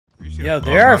Yo,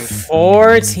 there are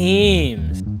 4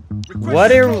 teams. What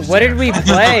did we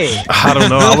play? I don't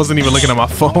know. I wasn't even looking at my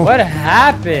phone. What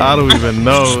happened? I don't even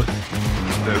know.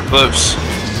 The clips.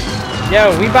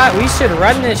 Yo, we should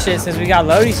run this shit since we got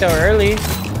Lodi so early.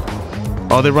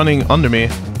 Oh, they're running under me.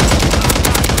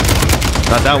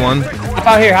 Not that one. Hop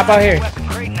out here, hop out here.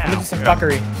 I'm gonna do some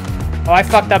fuckery. Oh, I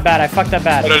fucked up bad. I fucked up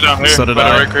bad. So did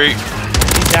I.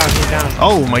 He's down, he's down.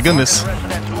 Oh my goodness.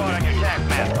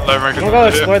 We'll go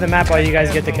explore the map while you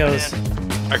guys get the kills.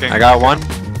 I got one.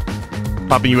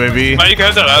 Popping UAV. No, you can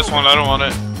have that last one. I don't want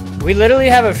it. We literally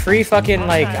have a free fucking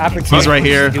like opportunity. He's right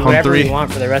here. To do whatever we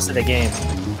want for the rest of the game.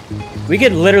 We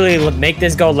could literally make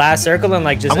this go last circle and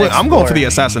like just. I'm going for the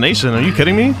assassination. Are you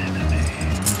kidding me?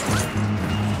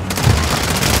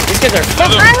 These kids are.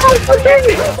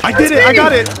 I did it. I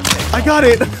got it. I got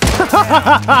it.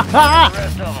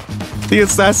 The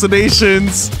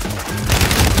assassinations.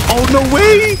 Oh no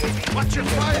way.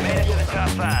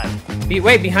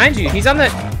 Wait, behind you. He's on the.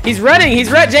 He's running. He's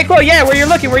red. J-Quo, yeah, where you're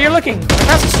looking. Where you're looking.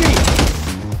 Across the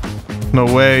street. No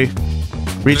way.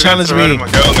 Re-challenge me.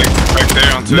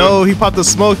 No, he popped the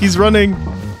smoke. He's running.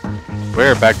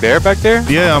 Where? Back there? Back there?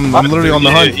 Yeah, I'm literally on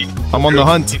the hunt. I'm on the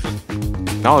hunt.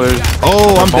 No, there's.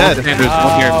 Oh, I'm dead.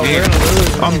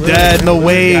 I'm dead. No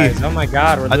way. Guys. Oh my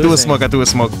God, we're losing. I threw a smoke. I threw a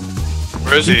smoke.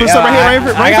 Where is he? Yo,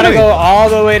 I gotta go all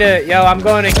the way to. Yo, I'm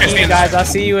going to Key, guys. I'll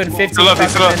see you in 15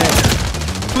 minutes.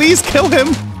 Please kill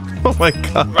him. Oh my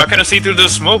God. I couldn't see through the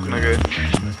smoke, nigga.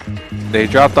 They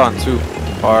dropped on 2.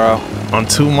 On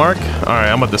 2 mark? Alright,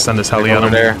 I'm about to send this heli at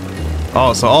them. There.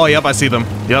 Oh, yep, I see them.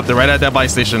 Yep, they're right at that buy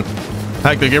station.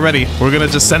 Hector, get ready. We're gonna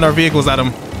just send our vehicles at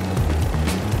them.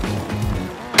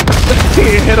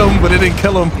 He hit him, but it didn't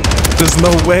kill him. There's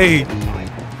no way.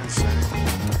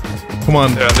 Come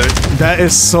on. Yeah, that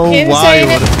is so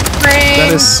wild.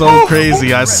 That is so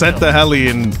crazy. I sent the heli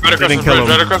and right they didn't kill him.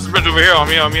 Right across the bridge over here. On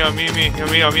me.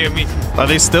 Are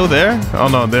they still there? Oh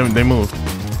no, they moved.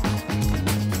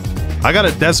 I got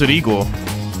a Desert Eagle.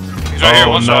 He's right here.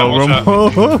 One shot.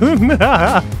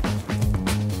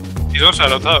 He's one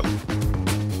shot up top.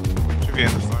 Should be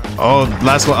in the fire. Oh,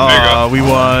 last one. We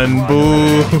won.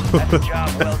 Boo.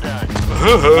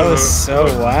 That was so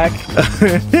whack.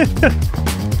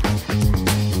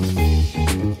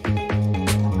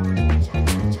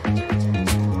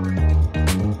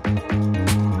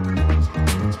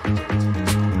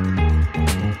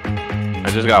 I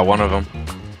just got one of them.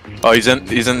 Oh, he's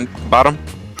in bottom.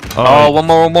 Oh, one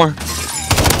more.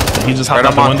 He just hopped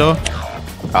out the window.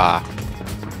 Ah.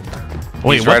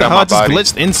 Wait, what the hell? I just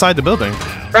glitched inside the building.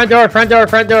 Front door. 2.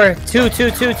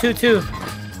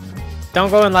 Don't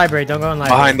go in library.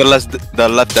 Behind the left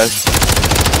desk.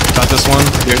 Got this one.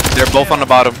 They're both on the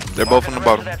bottom.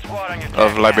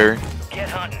 Of library.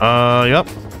 Yep.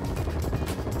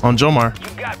 On Jomar.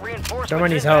 Jomar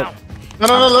needs help. No,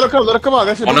 let her come out.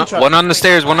 One on the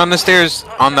stairs,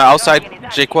 on the outside,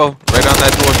 J-Quo, right on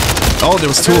that door. Oh, there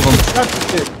was 2 of them.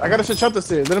 I gotta shut the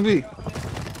stairs, let him be.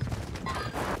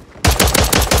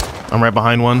 I'm right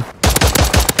behind one.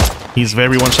 He's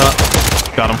very one shot.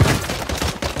 Got him.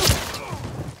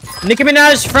 Nicki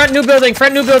Minaj, front new building.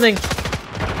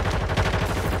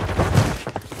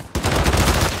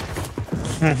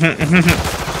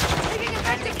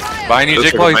 Behind you,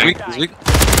 J-Quo, he's weak.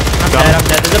 I'm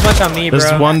dead. There's a bunch on me, bro.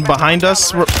 There's one behind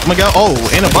us. Miguel. Oh,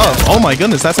 and above. Oh my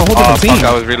goodness, that's a whole different team. Fuck,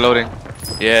 I was reloading.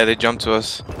 Yeah, they jumped to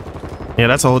us. Yeah,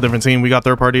 that's a whole different team. We got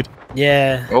third partied.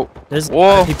 Yeah. Oh. There's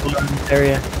Whoa. people in this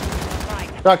area.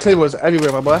 That clay was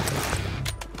everywhere, my boy.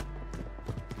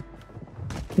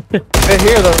 They're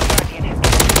here though.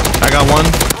 I got one.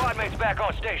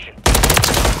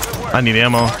 I need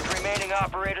ammo.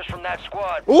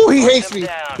 Ooh, he hates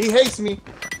me.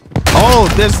 Oh,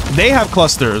 they have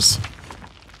clusters.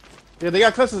 Yeah, they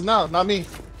got clusters now, not me.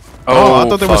 Oh, I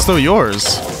thought they were still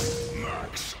yours.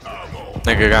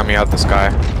 Nigga got me out the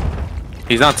sky.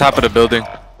 He's on top of the building.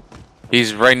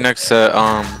 He's right next to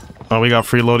Oh, we got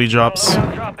free loadie drops.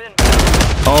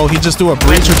 Oh, he just threw a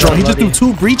breacher drone. He just threw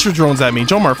 2 breacher drones at me.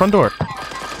 Jomar, front door.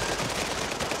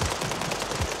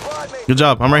 Good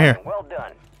job. I'm right here. Well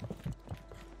done.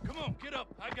 Come on, get up.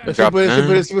 Let's put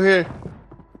this here.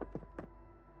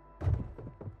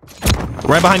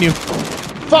 Right behind you.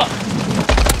 Fuck!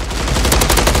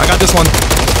 I got this one.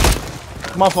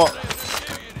 My fault.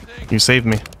 You saved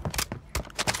me.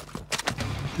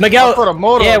 Miguel.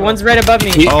 Yeah, one's right above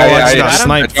me. Oh, I just got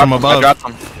sniped from above. I dropped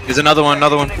him. There's another one.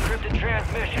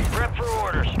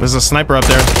 There's a sniper up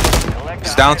there.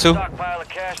 He's down 2.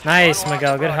 Nice,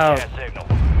 Miguel. Good help.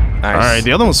 Nice. Alright,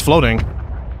 the other one's floating.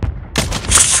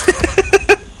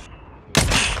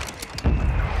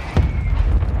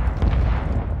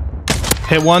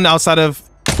 Hit one outside of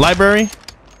library.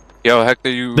 Yo, Hector,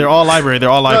 you. They're all library. They're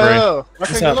all library. Yo, I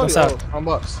can't get What's loaded. up? Oh, I'm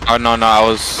box. Oh no, I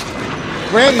was.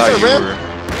 Ram, you I said thought you ram? were-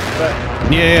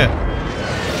 Yeah.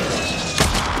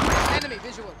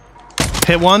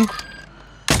 Hit one.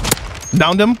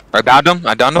 Downed him. I downed him.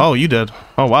 Oh, you did.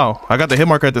 Oh wow. I got the hit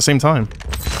marker at the same time.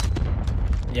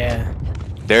 Yeah.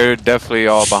 They're definitely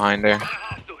all behind there.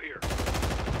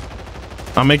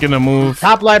 I'm making a move.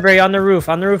 Top library on the roof.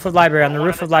 On the roof of library. On the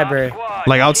roof of library.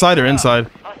 Like outside or inside?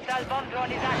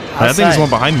 I think there's one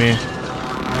behind me.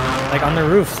 Like on the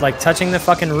roof. Like touching the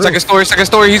fucking roof. Second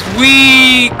story. He's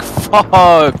weak.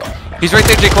 Fuck. He's right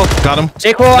there, J. Cole. Got him.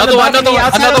 J. Cole on the balcony,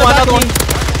 outside of the balcony.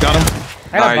 Got him.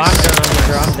 I got Nice. bomb drone on me,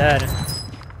 bro. I'm dead.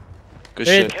 Good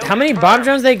Dude, shit. how many bomb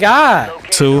drones they got?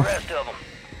 2.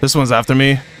 This one's after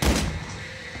me.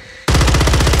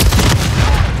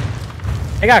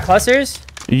 They got clusters?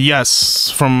 Yes,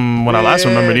 from what I last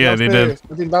remembered, yeah, they did.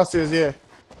 I think downstairs, yeah.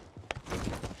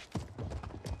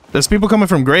 There's people coming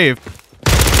from grave.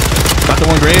 Got the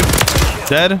one grave.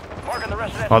 Dead.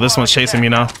 Oh, this one's chasing me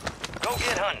now.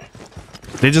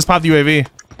 They just popped UAV.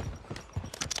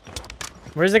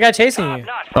 Where's the guy chasing you?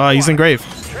 He's in grave.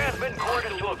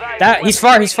 He's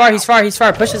far.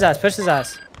 Push his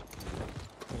ass.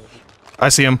 I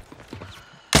see him.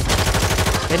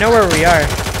 They know where we are.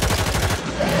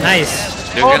 Nice.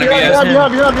 They're gonna be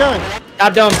Behind.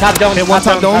 Top dome. Hit one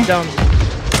top dome.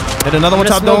 Hit another one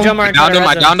top dome. I downed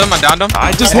him.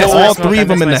 I just hit all 3 of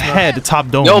them in the head. Top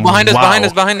dome. Yo, behind us.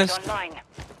 Wow.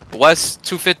 West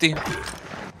 250.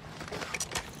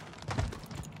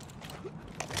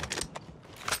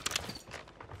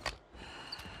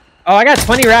 Oh, I got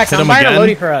 20 racks. Hit I'm him buying a again.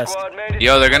 loadie for us.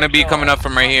 Yo, they're gonna be coming up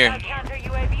from right here.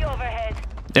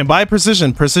 And buy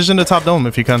precision to top dome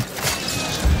if you can.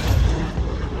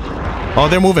 Oh,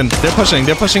 they're moving. They're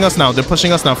pushing us now.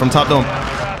 From top dome.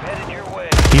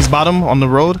 He's bottom on the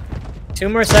road. 2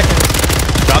 more seconds.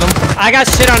 Got him. I got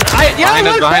shit on. Behind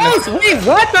us, behind us. Wait,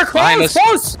 what? They're Behind close.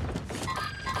 us.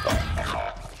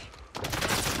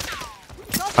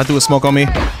 I threw a smoke on me.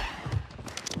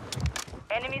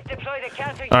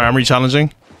 Alright, I'm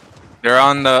re-challenging. They're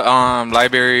on the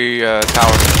library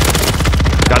tower.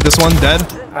 Got this one, dead.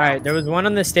 Alright, there was one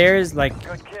on the stairs, like.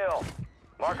 Good kill.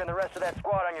 Marking the rest of that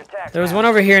squad on your tac. There was one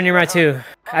over here near my 2.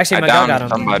 Actually, I my gun got downed him.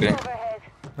 somebody.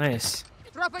 Nice.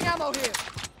 Dropping ammo here.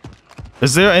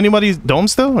 Is there anybody dome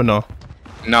still or no?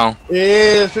 No.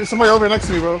 Yeah, somebody over next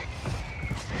to me, bro.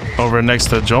 Over next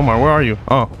to Jomar. Where are you?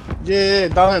 Oh. Yeah,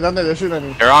 down there, they're shooting at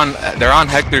me. They're on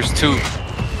Hector's too.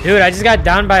 Dude, I just got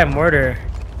downed by a mortar.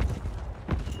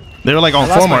 They were like on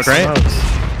I lost 4 my mark, right? smokes.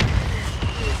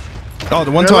 Oh,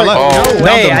 the one to our They're left. like- No Downed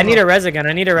way, him. I need a res again.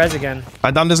 I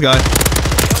downed this guy.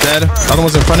 Dead. Other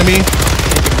one's in front of me.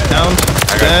 Down.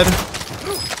 Dead.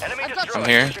 I'm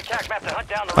here.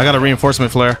 I got a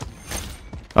reinforcement flare.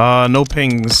 No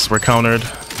pings were countered.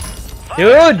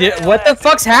 Dude, what the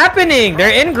fuck's happening? They're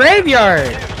in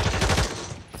graveyard.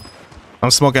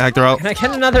 I'm smoking Hector out. Can I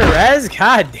get another res?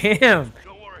 God damn.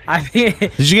 I mean,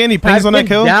 Did you get any pings I've on that been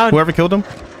kill? down- Whoever killed him?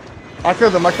 I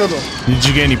killed him. Did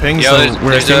you get any pings? Yo, So there's-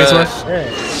 where his there's teammates a- were?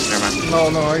 shit. Never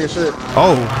mind. No, I ain't shit.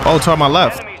 Oh, to my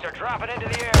left.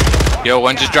 Yo,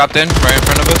 one just dropped in right in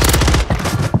front of us.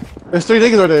 There's 3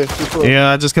 niggas over there. Just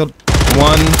Yeah, I just killed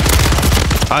one.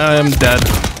 I am dead.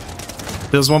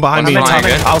 There's one behind me. One's flying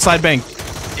again. Outside bank.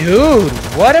 Dude,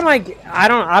 what am I? I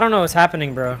don't know what's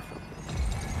happening, bro.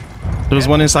 There was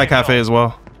one inside cafe as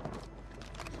well.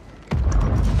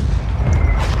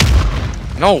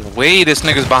 No way, this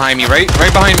nigga's behind me. Right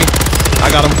behind me. I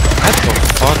got him. Get the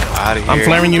fuck out of here. I'm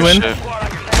flaring you in. Shit.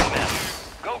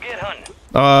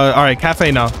 All right,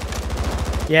 cafe now.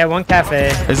 Yeah, one cafe.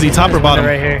 Is he top or There's one bottom?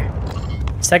 right here.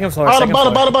 Second floor. Bottom,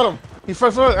 second floor. bottom. He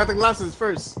first floor at the glasses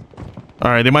first.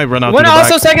 All right, they might run out One through the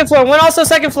also back. second floor. One also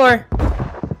second floor.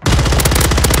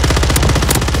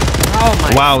 Oh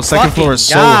my. Wow, second fucking floor is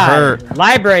so God. hurt.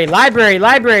 Library.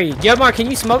 Yomar, can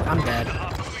you smoke? I'm dead.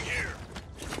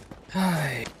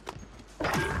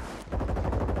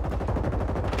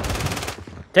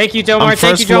 Thank you, Jomar. On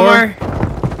Thank you, first floor. Jomar.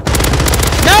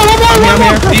 No, one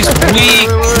more. He's weak.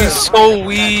 He's so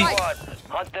weak.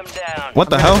 Hunt them down. What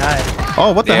the hell? God.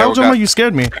 Oh, what the Yeah, hell, we got- Jomar? You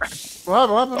scared me. What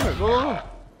happened? Go.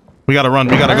 We gotta run.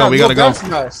 We gotta go. We gotta go.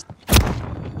 Nice.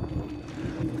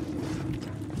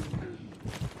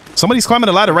 Somebody's climbing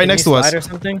the ladder right next to us. Slide or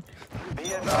something? Be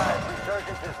advised,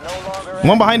 Resurgence is no longer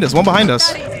One behind us. One behind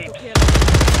us. I see him.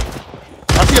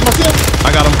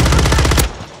 I got him.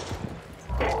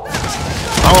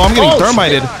 Oh, I'm getting Oh,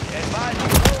 thermited.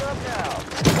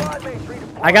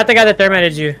 I got the guy that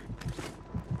thermited you.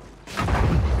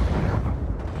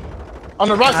 On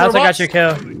the rocks, I also got your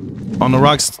kill. On the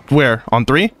rocks, where? On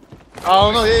 3?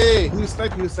 Oh no, yeah. He was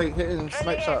sniping. He was like hitting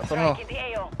snipe shots. I don't know.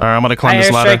 All right, I'm gonna climb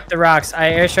this ladder. Airstrike the rocks.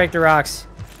 I airstrike the rocks.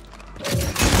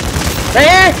 Right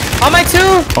here! On my 2!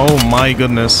 Oh my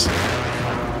goodness.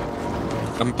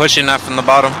 I'm pushing that from the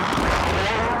bottom.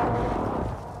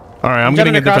 All right, I'm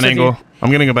getting a different angle.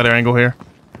 I'm getting a better angle here.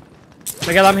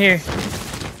 Miguel, I'm here.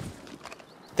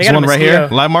 They There's got one a right mosquito.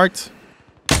 here, live marked.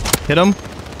 Hit him.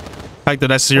 Hector,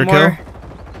 that's your One kill. more.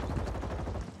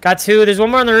 Got 2. There's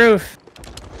one more on the roof.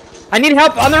 I need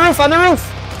help on the roof. On the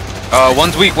roof.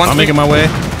 One's weak. One's I'm weak. making my way.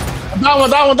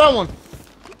 Down one.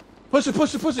 Push it.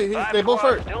 They both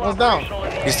hurt. One's down.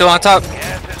 He's still on top.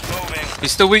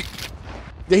 He's still weak.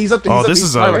 Yeah, he's up there. Oh, this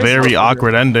is a very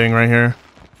awkward ending right here.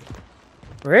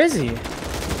 Where is he?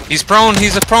 He's prone.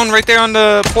 He's a prone right there on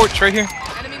the porch right here.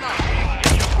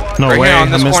 No Right way, here I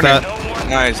on this missed corner. that.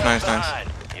 Nice.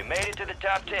 You made it to the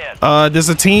top 10. There's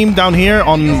a team down here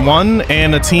on 1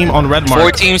 and a team on red mark.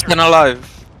 4 teams still alive.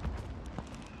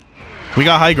 We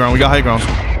got high ground.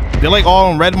 They're like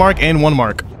all on red mark and 1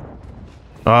 mark.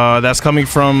 That's coming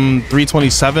from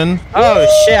 327.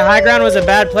 Oh shit! High ground was a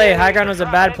bad play. High ground was a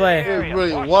bad play. It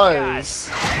really was.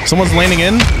 Someone's landing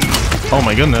in. Oh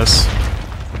my goodness.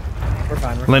 We're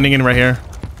fine. Landing in right here.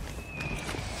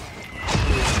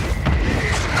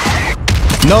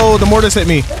 No, the mortars hit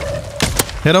me.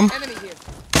 Hit him.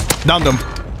 Downed him.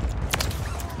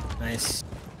 Nice.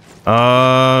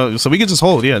 So we can just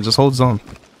hold. Yeah, just hold zone.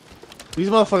 These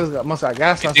motherfuckers must have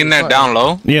gas. You seen that down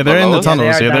low? Yeah, they're in the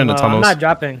tunnels. Yeah, they're in the I'm tunnels. not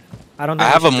dropping. I don't.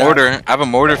 I Think have we a should mortar. drop. I have a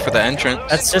mortar for the entrance.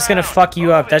 That's just gonna fuck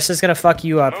you up. That's just gonna fuck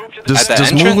you up. Just At the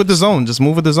move entrance? with the zone. Just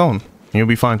move with the zone. You'll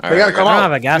be fine. They gotta come I don't out.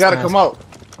 have a gas They gotta mask. come out.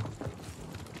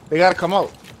 They gotta come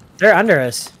out. They're under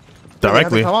us. They have to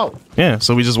Directly. come out. Yeah,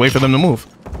 so we just wait for them to move.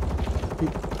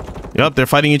 Yep, they're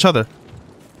fighting each other.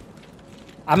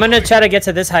 I'm gonna try to get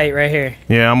to this height right here.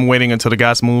 Yeah, I'm waiting until the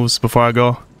gas moves before I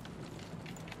go.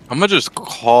 I'm gonna just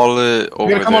call it They're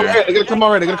over gonna come out right there. here. They're gonna come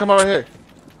out right. They're gonna come out right here.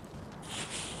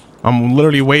 I'm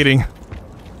literally waiting.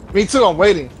 Me too. I'm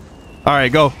waiting. All right,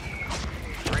 go.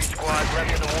 3 squads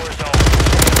left in the war zone.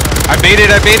 I baited.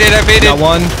 Got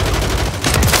one. Hit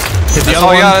the That's other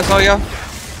all y'all. one. That's all y'all.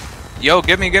 Yo,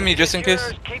 give me, just in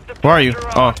case. Keep the Where are you?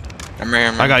 Oh, I'm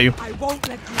right here. I got you.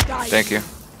 Thank you.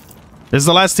 This is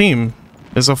the last team.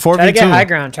 It's a 4v2. Try to get high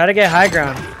ground. Try to get high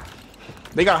ground.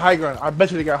 They got high ground. I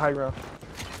bet you they got high ground.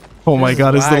 Oh my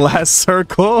god, it's the whack. last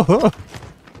circle.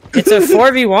 It's a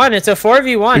 4v1. It's a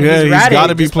 4v1. Yeah, he's ratted.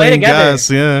 gotta be Just play playing together. gas,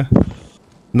 yeah.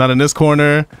 Not in this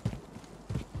corner.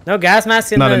 No gas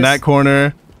mask in Not this. in that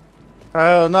corner.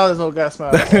 Oh no, there's no gas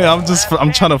mask.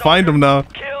 I'm trying to find him now.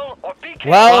 kill or be killed.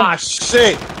 Well, Ah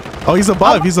shit. Oh, he's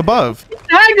above. He's above.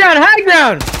 high ground. High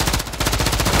ground.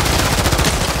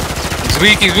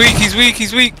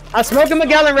 He's weak. I'll smoke him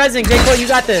Miguel and Resing. J. Cole, you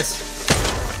got this.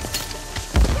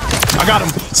 I got him.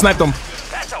 Sniped him.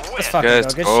 Let's fucking go.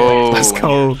 Let's Good go. Let's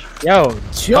go. shit. Yo,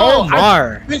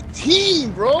 Jomar.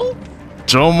 15, bro.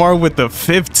 Jomar with the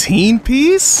 15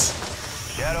 piece?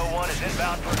 Shadow 1 is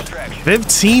inbound for extraction.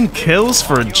 15 kills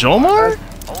for Jomar?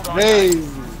 Hold on. Hey.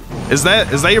 Is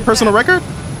that your personal record?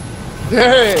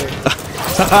 Hey.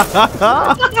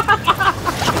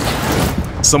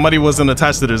 Somebody wasn't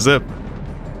attached to their zip.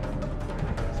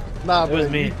 Nah, It was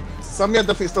but me. some of you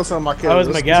definitely still some of my kills. That was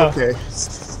It's Miguel. okay.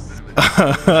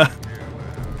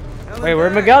 Wait,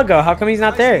 where'd Miguel go? How come he's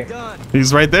not there?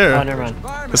 He's right Oh, there. never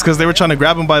mind. It's because they were trying to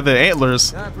grab him by the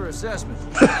antlers. Time for assessment.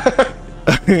 Speed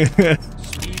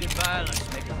and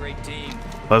violence make a great team.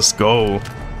 Let's go.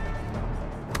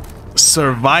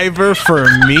 Survivor for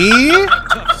me?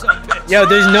 Yo,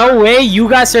 there's no way you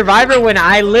got Survivor when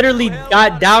I literally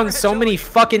got down so many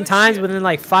fucking times within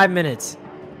like 5 minutes.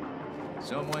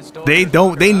 Someone stole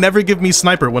They never give me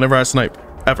sniper whenever I snipe.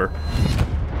 Ever.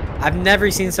 I've never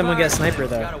seen someone get sniper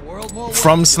though. got a world more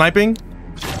From sniping?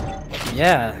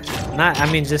 Yeah.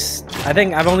 I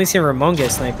think I've only seen Ramon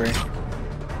get sniper.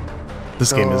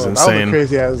 This game is That was a insane.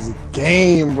 crazy ass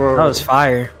game, bro. That was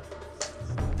fire.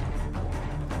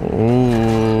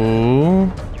 Ooh.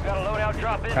 You got a loadout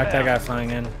drop in. Got that guy flying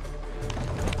in.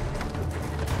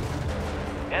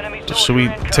 Enemy Should we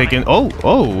soldier take in? incoming.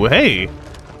 Oh, hey.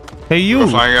 Hey, you.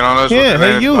 Flying in on us. Yeah, with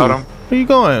hey, you. bottom. Where you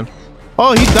going?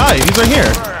 Oh, he died. He's right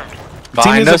here. Team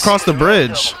Behind is us. across the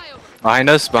bridge. Behind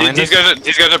us. These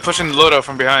guys are pushing the loadout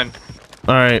from behind.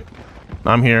 All right.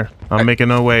 I'm here. I'm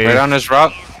making a way. Right on this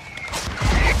rock.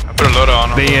 I put a loadout on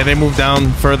them. They moved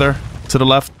down further to the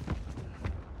left.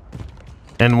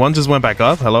 And one just went back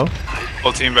up. Hello?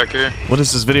 Whole team back here. What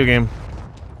is this video game?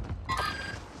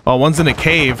 Oh, one's in a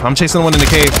cave. I'm chasing one in the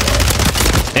cave.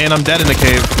 And I'm dead in the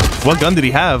cave. What gun did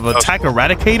he have? Attack cool.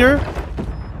 Eradicator?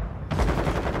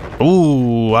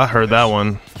 Ooh, I heard that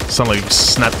one. Sound like he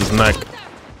snapped his neck.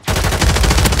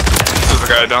 This is the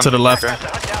guy down To the left. Okay.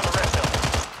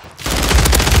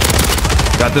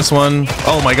 Got this one.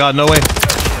 Oh my god, no way.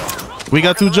 We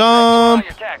got to jump.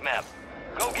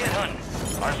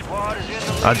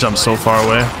 I jumped so far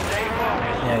away.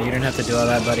 Yeah, you didn't have to do all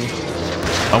that, buddy.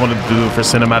 I wanted to do it for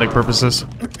cinematic purposes.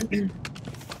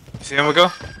 See him go?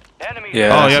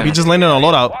 Yeah. Oh yeah, we just landed on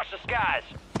loadout.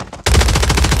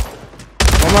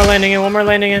 One more landing in, one more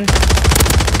landing in.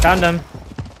 Found him.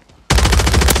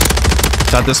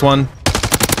 Got this one.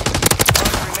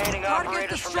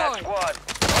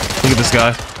 Look at this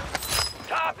guy.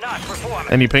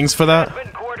 Any pings for that?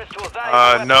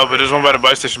 No, but there's one by the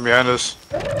buy station behind us.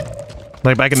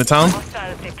 Like back in the town?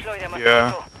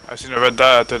 Yeah. I seen a red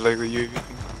dot at like the UAV.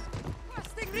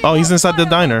 Oh, he's inside the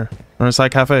diner. Or inside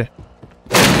cafe.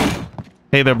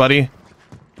 Hey there, buddy.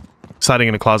 He's hiding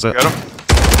in the closet. Got him?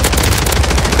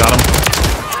 Got him.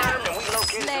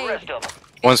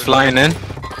 One's flying in.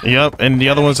 Yep, and the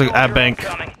other one's at bank.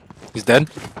 He's dead.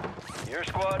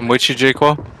 I'm with you,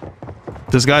 J-Qual.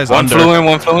 This guy's One under. flew in,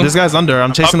 one flew in. This guy's under.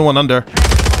 I'm chasing the one under. I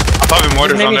thought we Just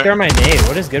mortars made on me throw there. my nade.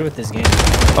 What is good with this game?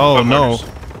 Oh no.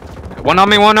 One on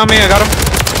me, I got him.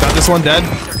 Got this one dead.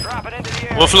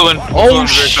 One flew in. Oh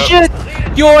shit!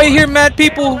 Yo, I hear mad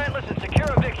people.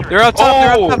 They're out top,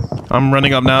 they're out top. I'm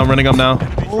running up now. I'm running up now.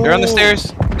 They're on the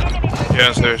stairs.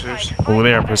 Yeah, stairs. Oh,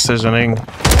 they are precisioning.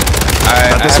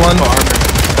 Got this one.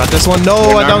 Got this one. No,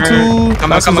 I down two. Come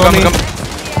That's on. who's on me.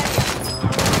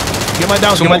 Get my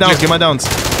downs. Get my downs. Get my downs.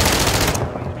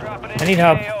 I need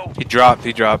help. He dropped.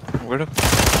 Where the?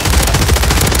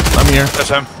 I'm here. That's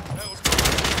him.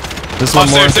 This Oh, one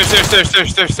more.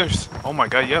 stairs. Oh my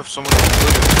god, you have someone.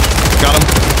 Got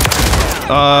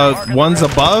him. One's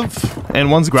above and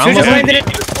one's Two ground just level. landed in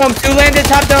top dome. Two landed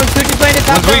top dome. Two just landed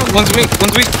top dome. One's weak.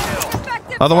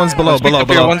 Other one's below.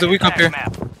 One's a weak up here.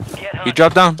 He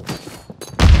dropped down.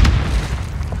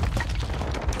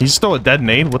 He's still a dead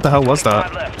nade. What the hell was that?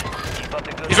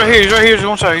 He's right here. He's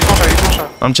one shot.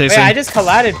 I'm Wait, chasing. I just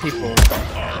collided people.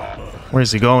 Where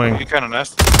is he going? He kind of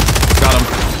nasty. Got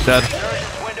him. Dead.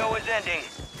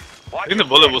 I think the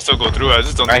bullet will still go through. I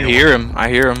just don't. I hear him.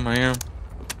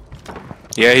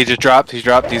 Yeah, he just dropped. He's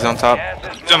on top.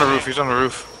 He's on the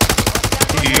roof.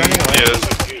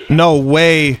 Yes. No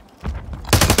way.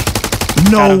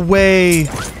 No way.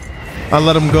 I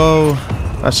let him go.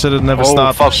 I should have never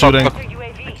stopped shooting. Fuck.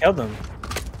 I killed him.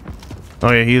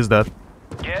 Oh yeah, he is dead.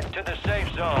 Get to the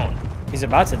safe zone. He's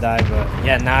about to die, but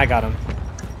yeah, now I got him.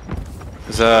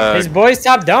 His boys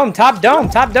top dome,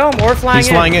 or flying He's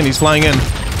flying in. He's flying in.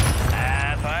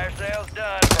 Fire sales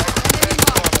done.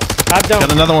 Top dome.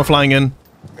 Got another one flying in.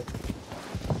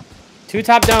 Two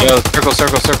top dome. Yo,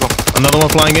 circle. Another one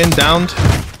flying in. Downed.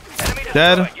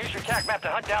 Dead. Use your tac map to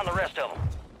hunt down the rest of them.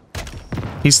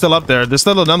 He's still up there. There's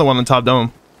still another one on top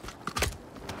dome.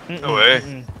 No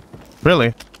way.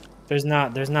 Really? There's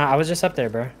not. I was just up there,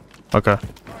 bro. Okay.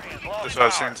 That's what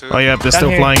I've seen too. Oh yeah, they're Down still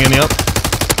here. flying in. Yep.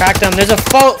 Cracked them. There's a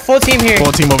full team here.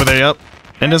 Full team over there. Yep.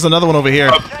 And there's another one over here.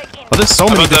 Oh, there's so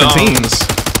many about the, different teams.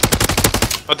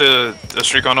 Put the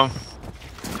streak on him.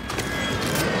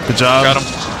 Good job. Got him.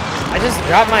 I just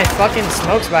dropped my fucking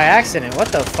smokes by accident. What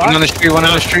the fuck? One on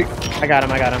the street. I got him.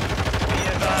 One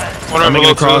I'm right making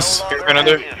below a cross. Here,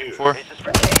 another. 4.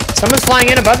 Someone's flying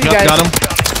in above you Yep, guys. got him.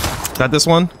 Got this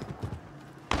one.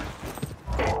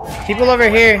 People over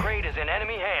here. Crate is in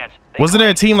enemy hands. Wasn't there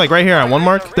a team like right here at one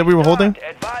mark that we were holding?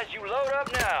 Advise you load up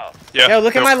now. Yeah. Yo,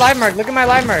 look at my live mark. They're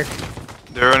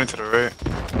running to the right.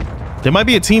 There might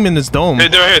be a team in this dome. Hey,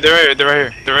 they're right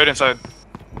here. They're right inside.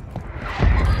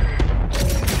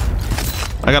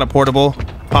 I got a portable.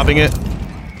 Popping it.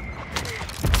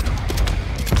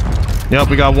 Yep,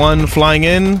 we got one flying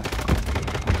in.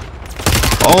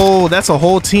 Oh, that's a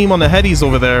whole team on the headies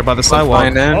over there by the sidewalk.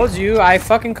 Flying in. Told you. I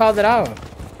fucking called it out.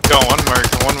 Got one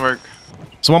mark.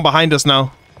 There's one behind us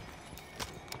now.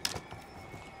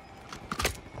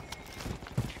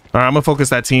 Alright, I'm gonna focus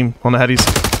that team on the headies.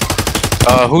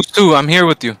 Who's two? I'm here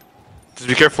with you. Just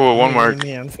be careful with one mark.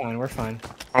 Yeah, I'm fine. We're fine.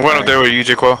 I'm going up there with you,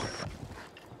 J-Qual.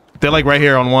 They're like right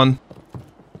here on one.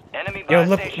 Enemy Yo, buy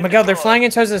look, station Miguel. They're deployed. flying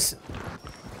in towards this.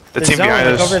 The The team zone,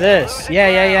 behind like, us. over this.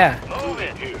 Yeah. Move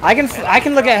it. I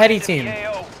can look at heady team.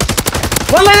 KO.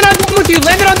 One landed on dome with you.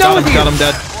 Got him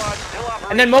dead.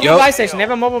 And then mobile Yup. buy station. They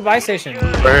have a mobile buy station.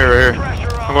 Right here.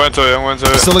 I'm going to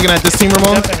it. Still looking at this team,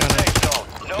 Ramon? Jumping on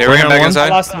it. They Right ran on back one. I inside.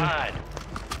 lost him.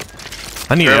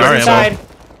 I need They're AR ammo. Inside.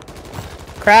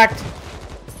 Cracked.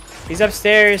 He's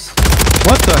upstairs.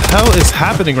 What the hell is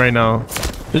happening right now?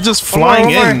 They're just flying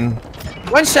One more. in.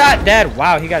 One shot, dead.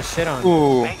 Wow, he got shit on.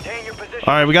 Ooh. Maintain your position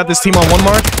All right, we got this team on 1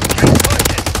 mark.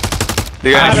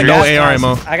 They I have got no no. AR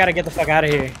ammo. I gotta get the fuck out of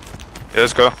here. Yeah,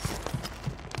 let's go.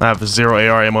 I have 0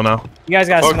 AR ammo now. You guys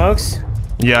got Oh. smokes?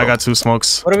 Yeah, I got 2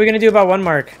 smokes. What are we gonna do about 1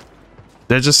 mark?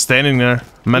 They're just standing there, You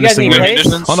guys menacing need me.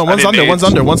 plates? Oh no, I one's need under, one's nades.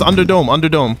 under, one's under dome, under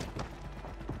dome.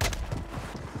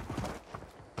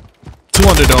 2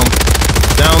 under dome.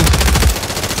 Down.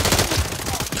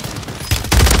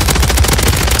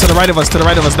 To the right of us, to the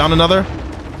right of us. Down another.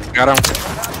 Got him.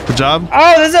 Good job.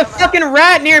 Oh, there's a fucking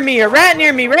rat near me. A rat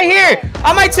near me, right here.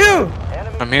 On my 2.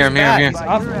 I'm here. He's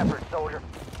awful.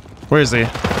 Where is he?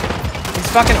 He's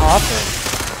fucking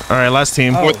awful. All right, last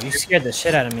team. Oh, you scared the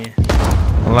shit out of me.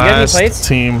 Last plates?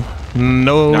 team.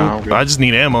 No, No, I'm good. I just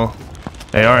need ammo.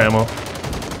 AR ammo.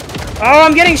 Oh,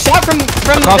 I'm getting shot from Across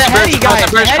the the bridge, heady across guy.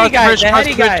 the bridge, The heady across the guy. bridge, The across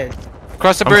heady the guy. bridge.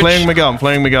 Across the I'm bridge. playing Miguel. I'm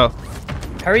playing Miguel.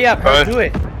 Hurry up. Alright. Do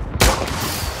it.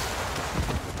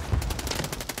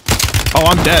 Oh,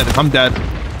 I'm dead. I'm dead.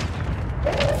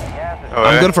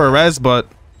 I'm good for a res, but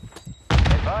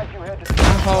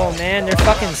Oh, man. They're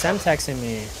fucking semtexing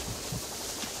me.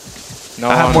 No,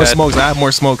 I have I'm more dead. smokes. I have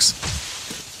more smokes.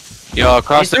 Yo, They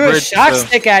across the threw a bridge. shock too.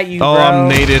 stick at you, Oh, bro. I'm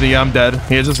naded. Yeah, I'm dead.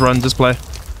 Yeah, just run. Just play.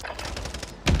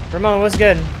 Ramon, what's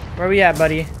good? Where we at,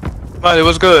 buddy? Man, it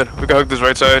was good. We can hook this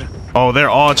right side. Oh, they're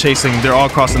all chasing. They're all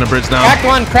crossing the bridge now. Cracked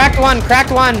one. Cracked one.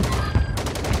 Cracked one.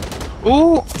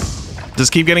 Ooh.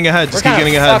 Just keep getting ahead. Just We're keep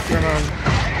getting kinda ahead. fucked,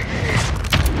 Ramon.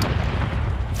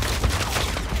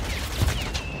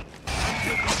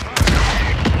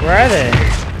 Where are they?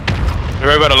 They're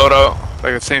right by the loadout.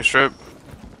 Like the same strip.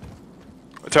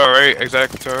 To our right,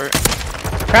 exactly to our right.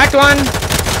 Cracked one.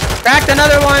 Cracked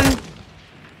another one.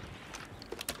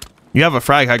 You have a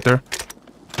frag, Hector.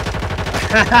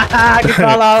 I can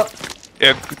fall out.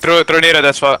 Yeah, throw a nade at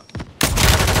that spot.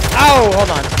 Oh, hold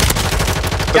on.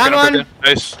 Down I'm one. cooking.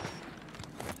 Nice.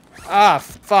 Ah,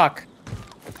 fuck.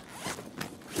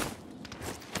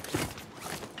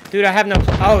 Dude, I have no.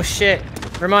 Oh shit,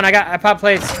 Ramon, I popped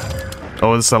plates.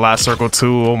 Oh, this is the last circle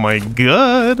too. Oh my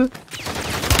god.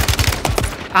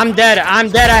 I'm dead. I'm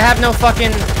dead. I have no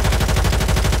fucking.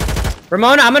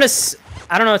 Ramon, I'm gonna.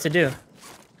 I don't know what to do.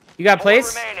 You got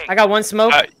plates? I got 1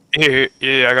 smoke.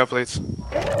 Yeah, I got plates.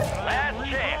 Last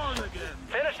chance.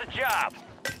 Finish the job.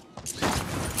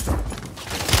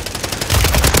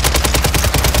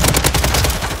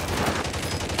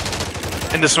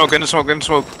 In the smoke, in the smoke, in the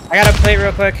smoke. I got a plate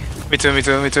real quick. Me too, me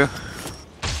too, me too.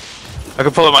 I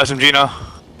can pull up my SMG now.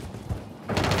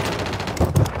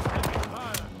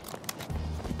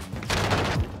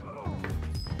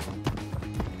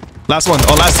 Last one.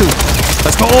 Oh, last 2.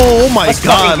 Let's go. Oh my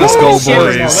god. Let's go, Shit,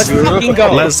 Ramon, Let's boys. fucking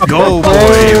go. Let's go,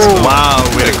 boys. Wow.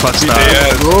 Way to clutch that.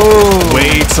 Yeah.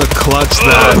 Way to clutch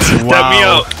that. Step me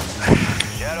Wow. out.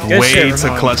 Good Way shit, to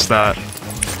Ramon. clutch that.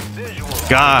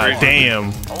 God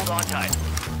damn. Hold on tight.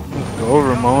 Go,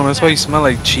 Ramon. That's why you smell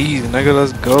like cheese, nigga.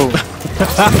 Let's go.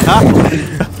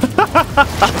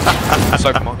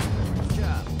 Suck him on.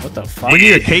 What the fuck? We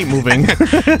need a cape moving. Look at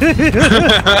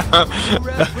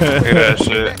that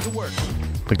shit.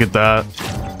 Look at that.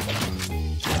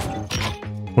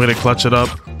 Way to clutch it up.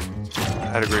 I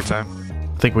had a great time.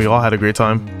 I think we all had a great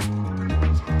time.